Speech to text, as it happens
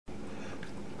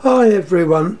Hi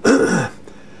everyone. I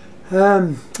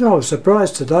was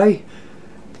surprised today.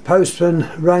 The postman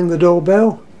rang the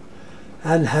doorbell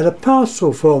and had a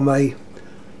parcel for me,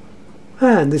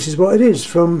 and this is what it is,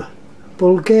 from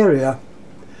Bulgaria.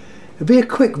 It'll be a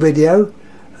quick video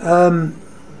to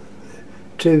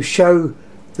show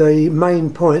the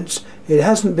main points. It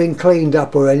hasn't been cleaned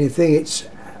up or anything, it's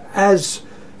as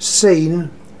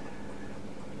seen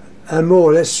and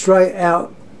more or less straight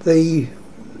out the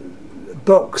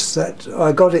box that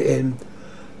I got it in.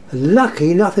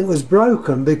 Lucky nothing was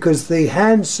broken, because the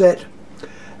handset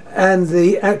and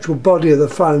the actual body of the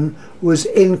phone was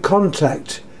in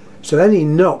contact, so any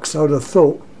knocks I would have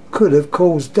thought could have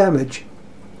caused damage,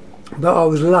 but I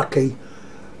was lucky.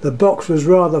 The box was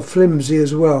rather flimsy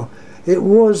as well. It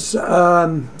was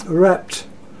wrapped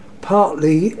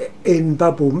partly in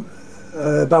bubble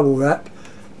wrap,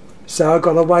 so I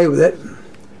got away with it.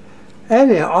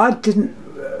 Anyhow, I didn't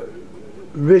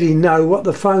really know what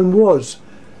the phone was,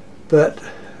 but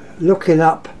looking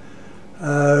up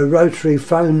rotary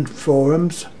phone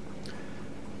forums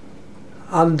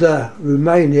under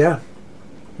Bulgaria,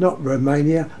 I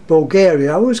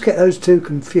always get those two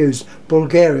confused,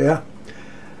 Bulgaria,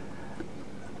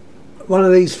 one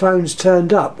of these phones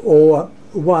turned up, or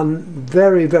one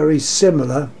very, very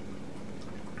similar,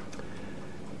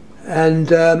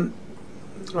 and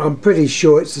I'm pretty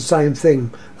sure it's the same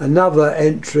thing. Another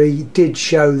entry did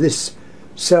show this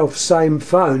same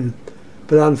phone,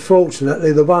 but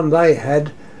unfortunately the one they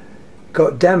had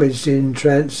got damaged in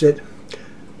transit.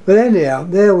 But anyhow,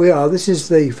 there we are. This is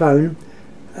the phone.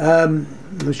 I'll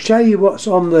show you what's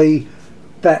on the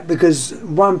back, because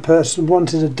one person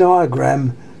wanted a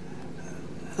diagram.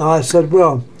 I said,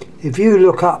 well, if you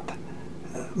look up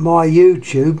my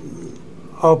YouTube,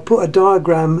 I'll put a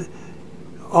diagram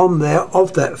on there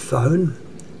of that phone.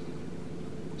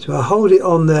 So I hold it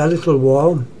on there a little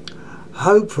while.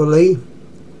 Hopefully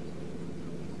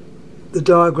the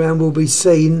diagram will be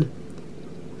seen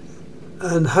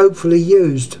and hopefully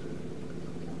used.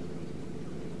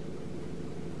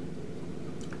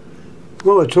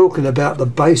 While we're talking about the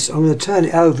base, I'm going to turn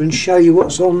it over and show you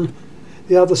what's on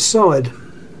the other side.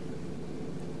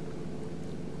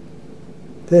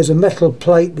 There's a metal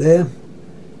plate there.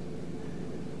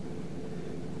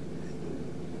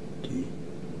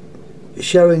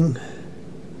 Showing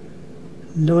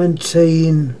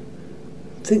 19, I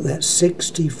think that's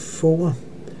 64.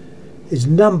 It's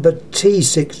number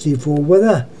T-64.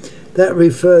 Whether that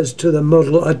refers to the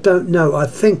model, I don't know. I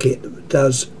think it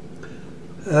does.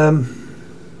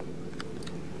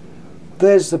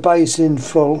 There's the base in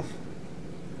full,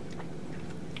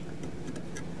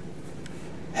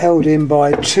 held in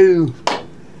by two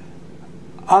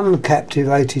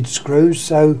uncaptivated screws,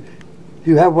 so if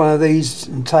you have one of these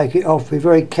and take it off, be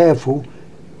very careful.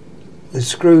 The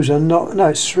screws are not, no,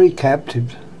 it's three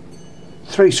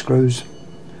screws.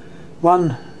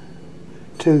 1,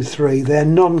 2, 3. They're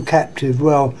non-captive.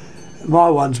 Well,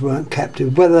 my ones weren't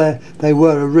captive. Whether they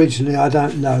were originally, I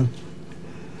don't know.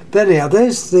 But anyhow,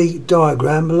 there's the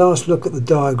diagram. A last look at the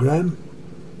diagram.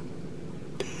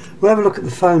 We'll have a look at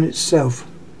the phone itself.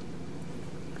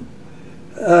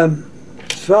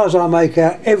 As far as I make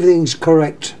out, everything's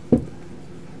correct.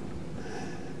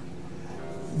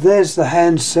 There's the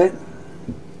handset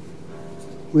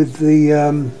with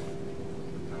the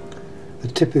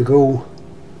typical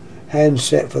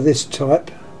handset for this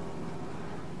type,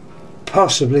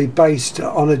 possibly based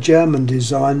on a German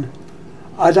design.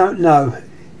 I don't know.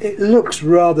 It looks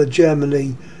rather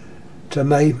Germany to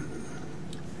me.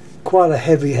 Quite a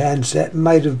heavy handset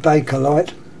made of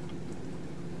Bakelite.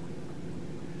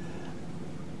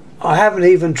 I haven't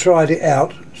even tried it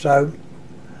out, so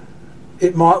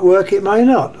it might work, it may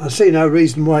not. I see no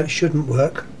reason why it shouldn't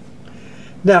work.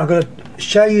 Now I'm going to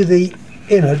show you the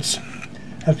innards.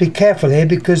 Have to be careful here,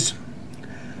 because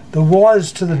the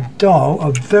wires to the dial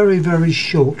are very, very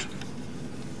short.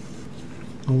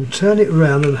 I'll turn it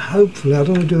round, and hopefully I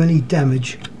don't want to do any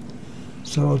damage.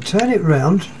 So I'll turn it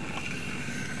round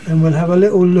and we'll have a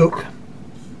little look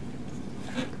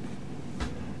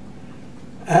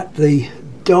at the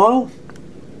dial.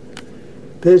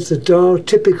 There's the dial,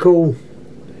 typical,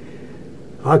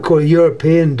 I call it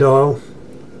European dial.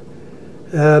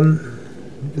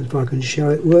 If I can show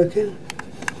it working.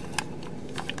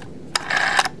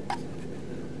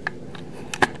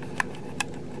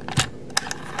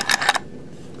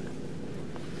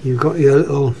 You've got your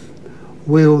little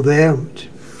wheel there,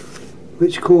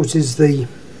 which causes the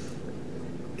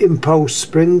impulse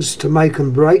springs to make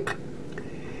and break.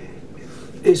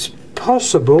 It's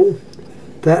possible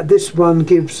that this one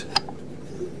gives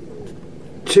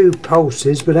 2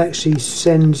 pulses, but actually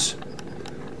sends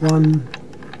 1.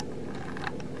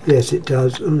 Yes, it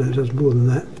does. Oh no, it does more than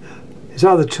that. It's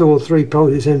either 2 or 3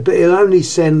 pulses it sends, but it'll only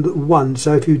send 1.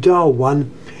 So if you dial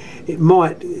 1, it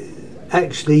might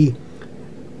actually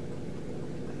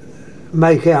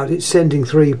make out it's sending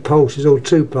 3 pulses or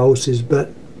 2 pulses,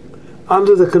 but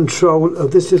under the control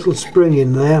of this little spring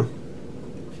in there,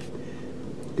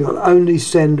 you'll only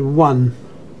send 1.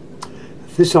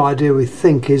 This idea, we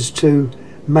think, is to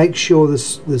make sure the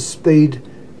speed,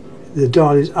 the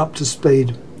dial is up to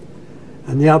speed,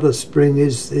 and the other spring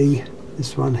is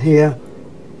this one here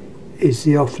is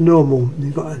the off normal.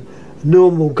 You've got a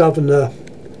normal governor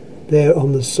there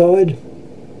on the side.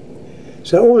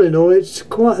 So all in all, it's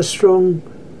quite a strong,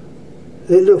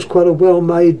 it looks quite a well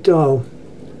made dial,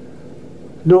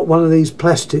 not one of these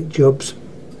plastic jobs.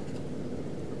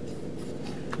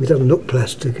 It doesn't look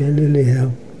plastic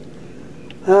anyhow.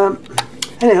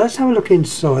 Anyway, let's have a look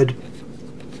inside.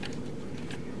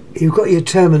 You've got your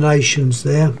terminations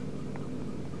there.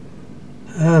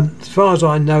 As far as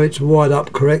I know, it's wired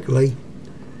up correctly.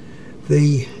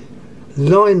 The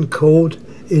line cord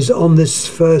is on this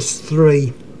first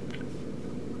 3.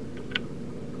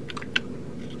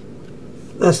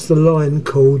 That's the line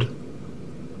cord.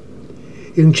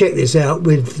 You can check this out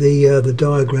with the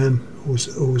diagram or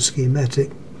schematic.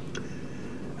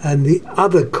 And the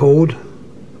other cord,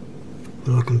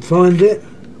 when I can find it,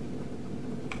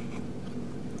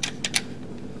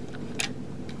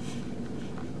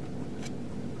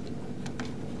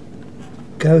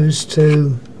 goes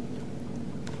to,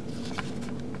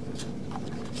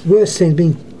 worst thing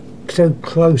being so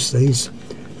close, these,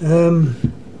 it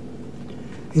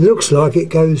looks like it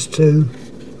goes to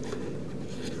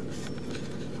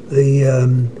the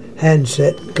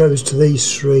handset, goes to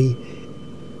these 3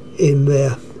 in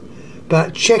there,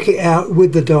 but check it out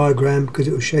with the diagram because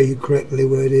it will show you correctly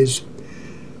where it is.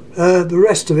 The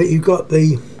rest of it, you've got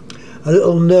a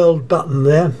little knurled button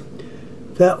there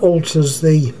that alters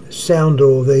the sound,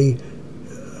 or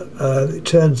it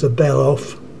turns the bell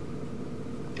off.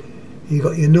 You've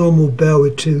got your normal bell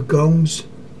with 2 gongs.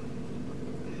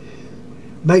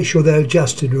 Make sure they're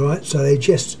adjusted right so they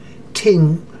just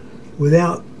ting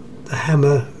without the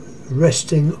hammer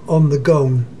resting on the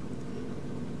gong.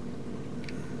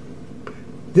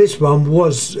 This one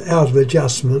was out of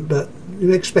adjustment, but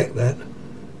you expect that.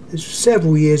 It's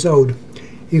several years old.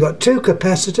 You've got 2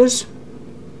 capacitors.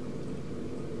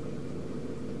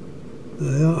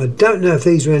 I don't know if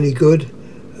these are any good.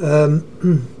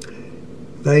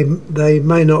 They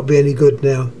may not be any good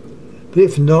now, but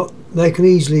if not, they can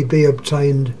easily be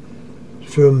obtained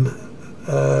from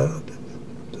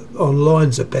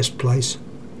online's the best place.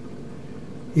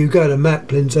 You go to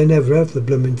Maplin's, they never have the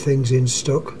blooming things in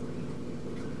stock.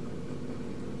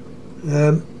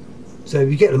 So if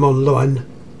you get them online,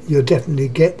 you'll definitely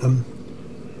get them.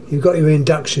 You've got your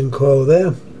induction coil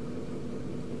there.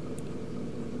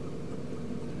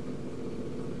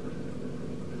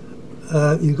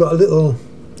 You've got a little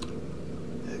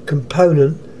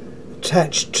component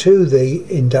attached to the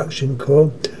induction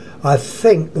coil. I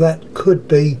think that could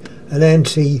be an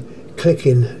anti-click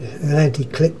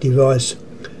device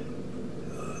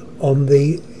on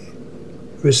the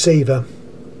receiver.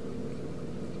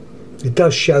 It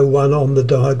does show one on the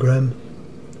diagram.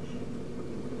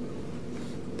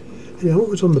 Anyway, what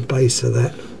was on the base of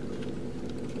that?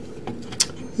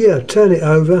 Yeah, turn it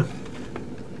over,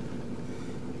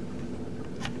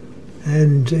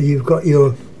 and you've got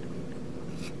your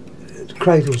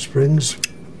cradle springs,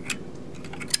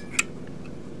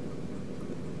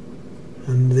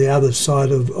 and the other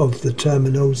side of the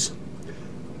terminals,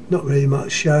 not really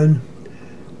much shown.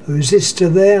 A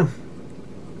resistor there,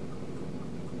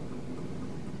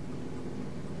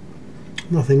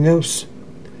 nothing else.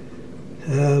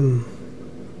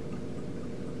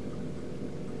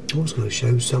 I was going to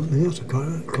show something else, I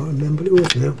can't remember what it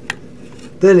was now.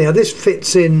 But anyhow, this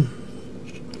fits in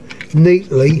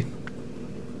neatly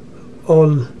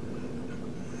on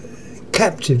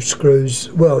captive screws.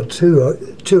 Well, two are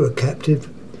captive,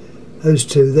 those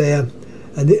 2 there,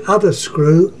 and the other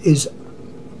screw is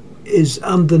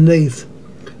underneath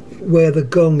where the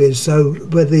gong is, so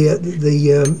where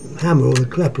the hammer or the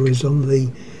clapper is on the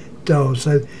dial.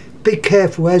 So be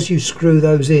careful as you screw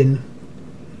those in.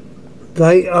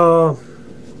 They are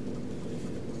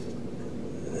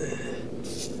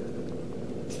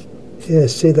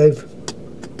see, they're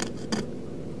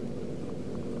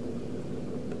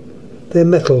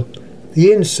metal.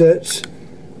 The inserts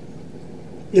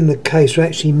in the case are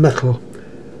actually metal,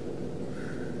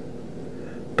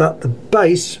 but the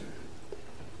base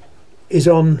is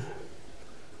on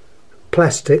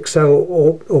plastic, so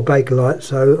or Bakelite,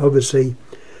 so obviously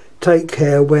take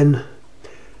care when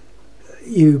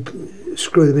you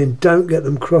screw them in. Don't get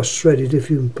them cross-threaded if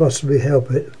you can possibly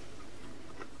help it.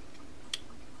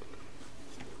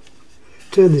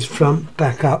 Turn this front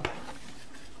back up.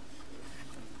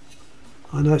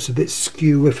 I know it's a bit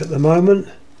skew with at the moment.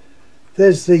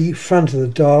 There's the front of the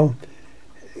dial,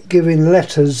 giving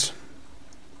letters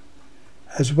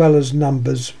as well as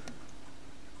numbers.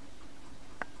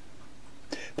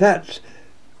 That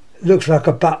looks like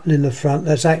a button in the front.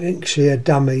 That's actually a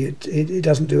dummy. It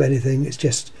doesn't do anything. It's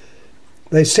just,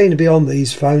 they seem to be on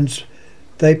these phones.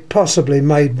 They possibly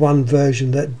made one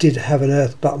version that did have an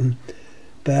earth button,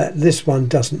 but this one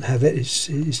doesn't have it.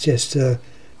 It's just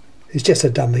a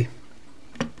dummy.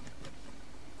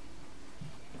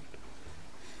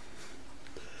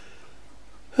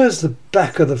 Here's the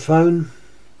back of the phone.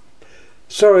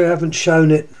 Sorry I haven't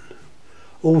shown it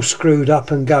all screwed up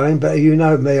and going, but you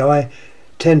know me, I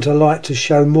tend to like to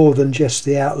show more than just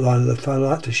the outline of the phone. I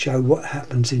like to show what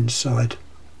happens inside.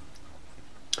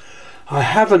 I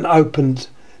haven't opened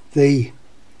the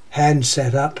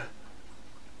handset up,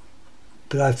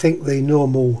 but I think the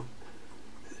normal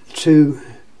two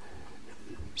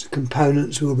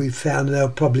components will be found. They'll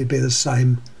probably be the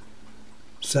same,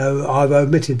 so I've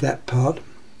omitted that part.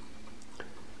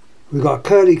 We've got a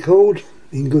curly cord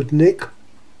in good nick,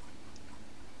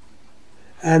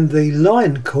 and the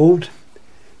line cord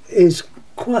is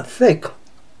quite thick.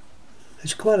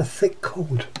 It's quite a thick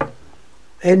cord,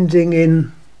 ending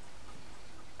in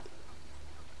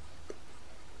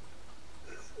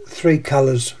 3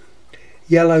 colours: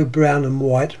 yellow, brown and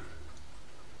white.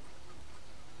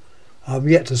 I've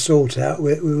yet to sort out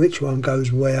which one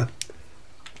goes where,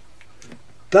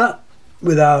 but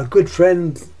with our good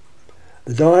friend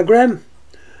the diagram,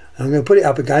 I'm going to put it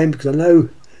up again because I know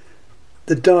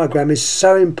the diagram is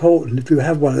so important. If you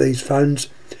have one of these phones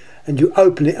and you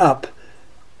open it up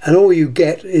and all you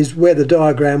get is where the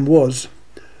diagram was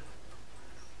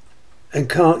and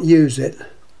can't use it,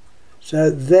 so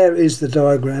there is the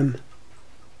diagram.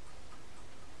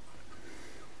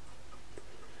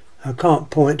 I can't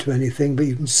point to anything, but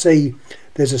you can see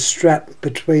there's a strap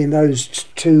between those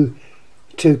two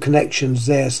connections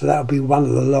there, so that'll be one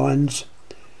of the lines,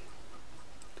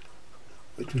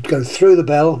 which would go through the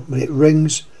bell when it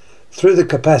rings, through the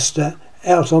capacitor,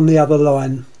 out on the other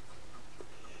line.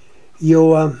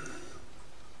 Your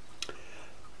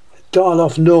dial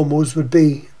off normals would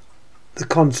be the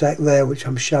contact there, which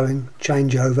I'm showing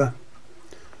changeover,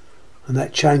 and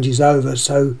that changes over,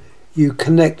 so you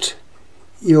connect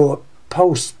your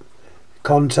pulse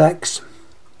contacts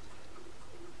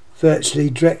virtually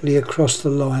directly across the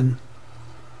line.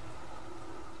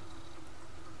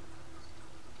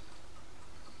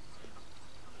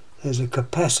 There's a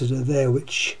capacitor there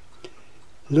which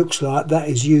looks like that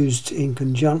is used in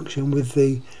conjunction with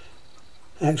the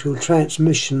actual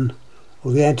transmission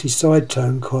or the anti-side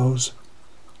tone coils.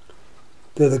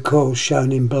 They're the coils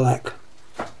shown in black.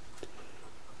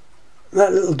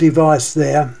 That little device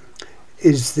there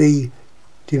is the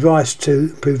device to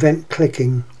prevent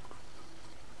clicking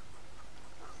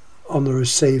on the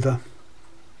receiver.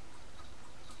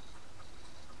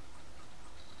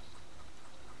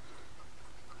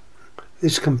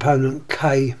 This component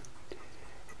K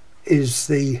is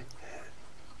the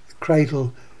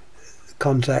cradle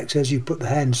contacts. As you put the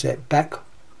handset back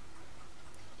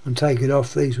and take it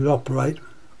off, these will operate,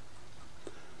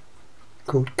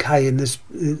 called K in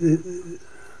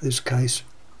this case.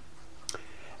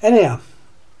 Anyhow,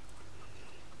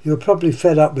 you're probably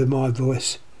fed up with my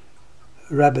voice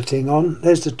rabbiting on.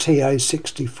 There's the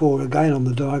TA-64 again on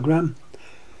the diagram.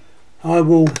 I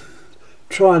will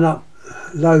try and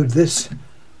upload this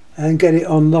and get it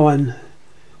online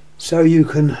so you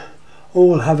can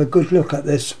all have a good look at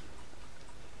this.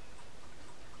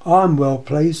 I'm well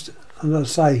pleased, and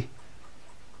as I say,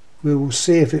 we will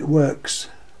see if it works.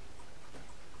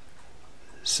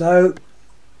 So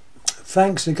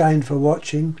thanks again for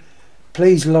watching.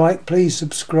 Please like, please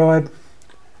subscribe,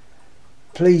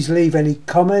 please leave any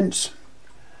comments,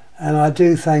 and I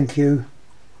do thank you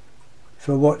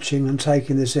for watching and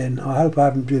taking this in. I hope I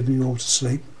haven't driven you all to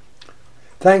sleep.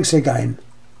 Thanks again.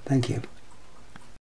 Thank you.